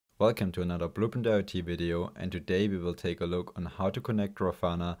Welcome to another Blueprint IoT video, and today we will take a look on how to connect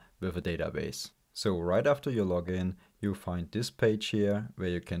Grafana with a database. So right after you log in, you find this page here where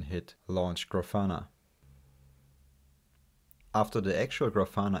you can hit Launch Grafana. After the actual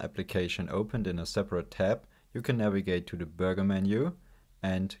Grafana application opened in a separate tab, you can navigate to the burger menu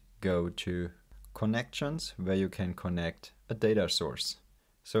and go to Connections, where you can connect a data source.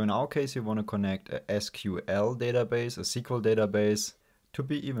 So in our case, you want to connect a SQL database, a SQL database, to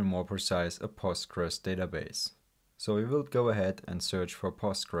be even more precise, a Postgres database. So we will go ahead and search for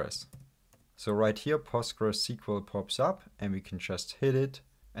Postgres. So right here, PostgresSQL pops up and we can just hit it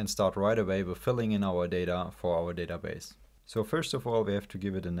and start right away with filling in our data for our database. So first of all, we have to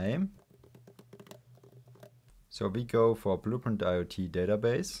give it a name. So we go for Blueprint IoT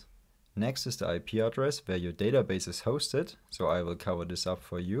database. Next is the IP address where your database is hosted. So I will cover this up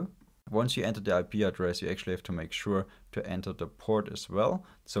for you. Once you enter the IP address, you actually have to make sure to enter the port as well,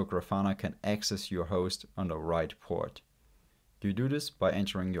 so Grafana can access your host on the right port. You do this by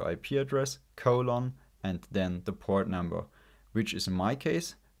entering your IP address, colon, and then the port number, which is in my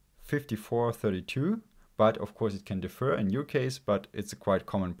case 5432, but of course it can differ in your case, but it's a quite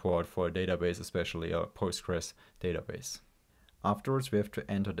common port for a database, especially a Postgres database. Afterwards, we have to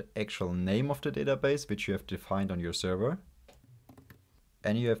enter the actual name of the database, which you have defined on your server.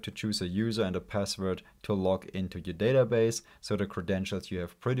 And you have to choose a user and a password to log into your database, so the credentials you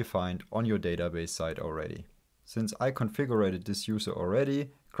have predefined on your database side already. Since I configured this user already,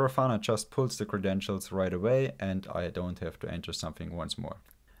 Grafana just pulls the credentials right away and I don't have to enter something once more.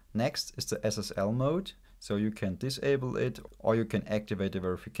 Next is the SSL mode, so you can disable it or you can activate the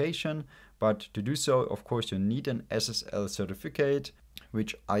verification, but to do so, of course, you need an SSL certificate,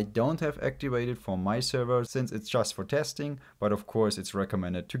 which I don't have activated for my server since it's just for testing, but of course it's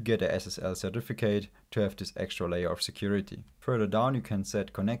recommended to get a SSL certificate to have this extra layer of security. Further down you can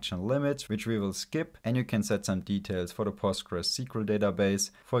set connection limits, which we will skip, and you can set some details for the PostgresSQL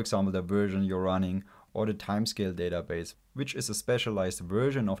database, for example the version you're running or the timescale database, which is a specialized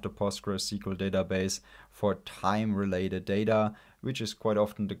version of the PostgresSQL database for time-related data, which is quite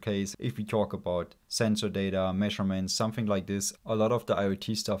often the case if we talk about sensor data, measurements, something like this. A lot of the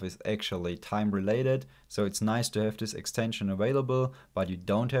IoT stuff is actually time-related, so it's nice to have this extension available, but you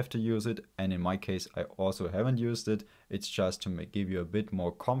don't have to use it, and in my case I also haven't used it. It's just to give you a bit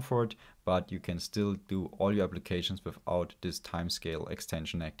more comfort, but you can still do all your applications without this timescale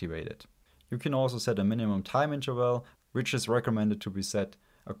extension activated. You can also set a minimum time interval, which is recommended to be set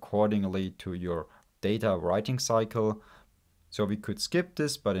accordingly to your data writing cycle. So we could skip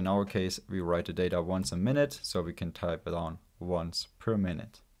this, but in our case, we write the data once a minute, so we can type it down once per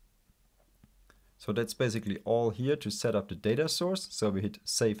minute. So that's basically all here to set up the data source. So we hit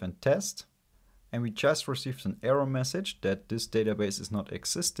save and test, and we just received an error message that this database is not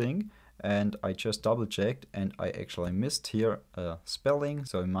existing. And I just double checked and I actually missed here a spelling.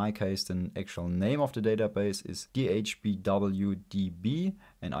 So in my case, the actual name of the database is DHBWDB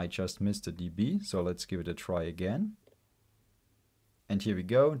and I just missed the DB. So let's give it a try again. And here we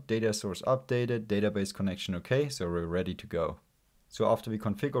go, data source updated, database connection okay, so we're ready to go. So after we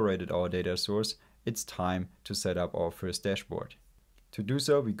configured our data source, it's time to set up our first dashboard. To do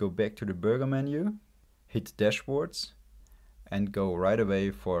so, we go back to the burger menu, hit dashboards, and go right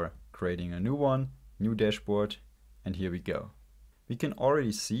away for creating a new one, new dashboard, and here we go. We can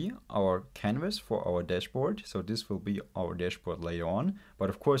already see our canvas for our dashboard, so this will be our dashboard later on, but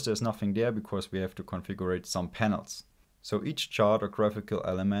of course there's nothing there because we have to configure some panels. So each chart or graphical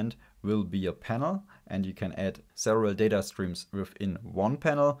element will be a panel, and you can add several data streams within one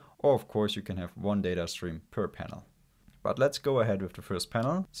panel, or of course you can have one data stream per panel. But let's go ahead with the first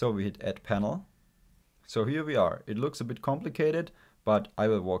panel. So we hit add panel. So here we are. It looks a bit complicated, but I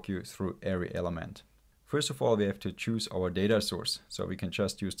will walk you through every element. First of all, we have to choose our data source. So we can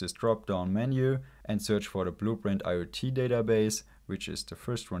just use this drop-down menu and search for the Blueprint IoT database, which is the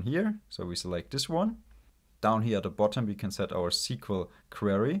first one here. So we select this one. Down here at the bottom, we can set our SQL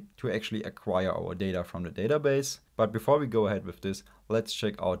query to actually acquire our data from the database. But before we go ahead with this, let's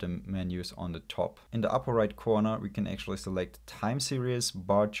check out the menus on the top. In the upper right corner, we can actually select time series,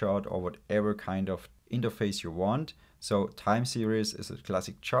 bar chart, or whatever kind of interface you want. So time series is a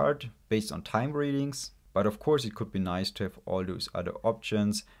classic chart based on time readings, but of course it could be nice to have all those other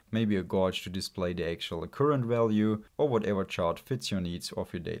options, maybe a gauge to display the actual current value or whatever chart fits your needs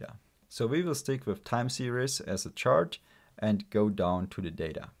of your data. So we will stick with time series as a chart and go down to the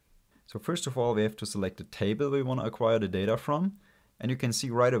data. So first of all, we have to select the table we want to acquire the data from, and you can see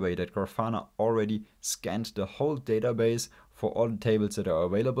right away that Grafana already scanned the whole database for all the tables that are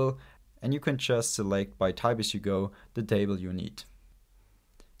available, and you can just select by type as you go the table you need.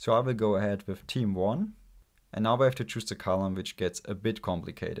 So I will go ahead with team 1. And now I have to choose the column, which gets a bit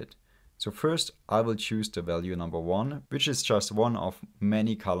complicated. So first I will choose the value number 1, which is just one of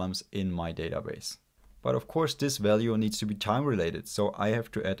many columns in my database. But of course this value needs to be time related, so I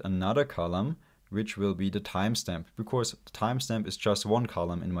have to add another column, which will be the timestamp, because the timestamp is just one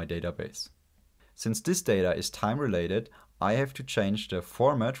column in my database. Since this data is time related, I have to change the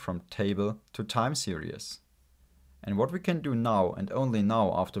format from table to time series. And what we can do now, and only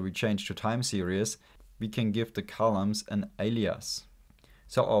now after we change to time series, we can give the columns an alias.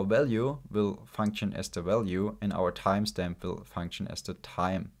 So our value will function as the value and our timestamp will function as the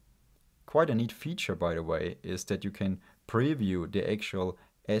time. Quite a neat feature, by the way, is that you can preview the actual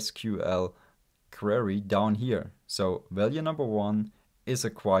SQL query down here. So value number 1 is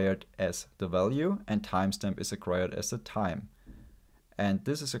acquired as the value and timestamp is acquired as the time. And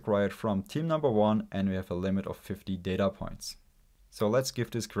this is acquired from team number 1 and we have a limit of 50 data points. So let's give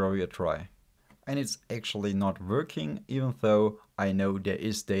this query a try. And it's actually not working, even though I know there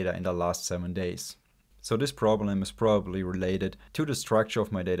is data in the last 7 days. So this problem is probably related to the structure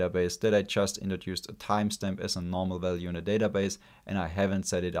of my database, that I just introduced a timestamp as a normal value in the database and I haven't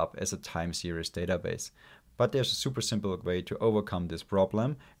set it up as a time series database. But there's a super simple way to overcome this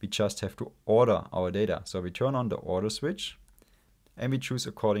problem. We just have to order our data. So we turn on the order switch and we choose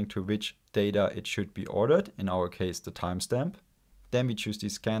according to which data it should be ordered, in our case the timestamp. Then we choose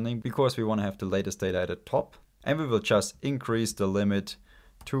descending because we want to have the latest data at the top. And we will just increase the limit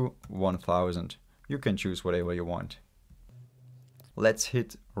to 1000. You can choose whatever you want. Let's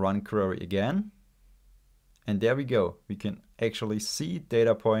hit run query again. And there we go. We can actually see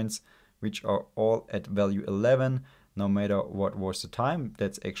data points which are all at value 11, no matter what was the time.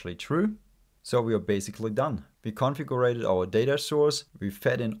 That's actually true. So we are basically done. We configured our data source. We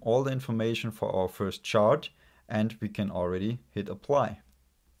fed in all the information for our first chart. And we can already hit apply.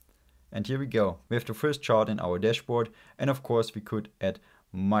 And here we go. We have the first chart in our dashboard. And of course we could add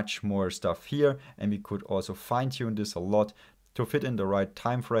much more stuff here. And we could also fine tune this a lot to fit in the right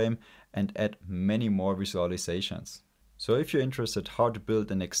time frame and add many more visualizations. So if you're interested how to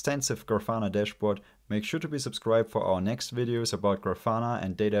build an extensive Grafana dashboard, make sure to be subscribed for our next videos about Grafana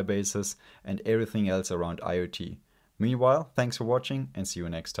and databases and everything else around IoT. Meanwhile, thanks for watching and see you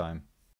next time.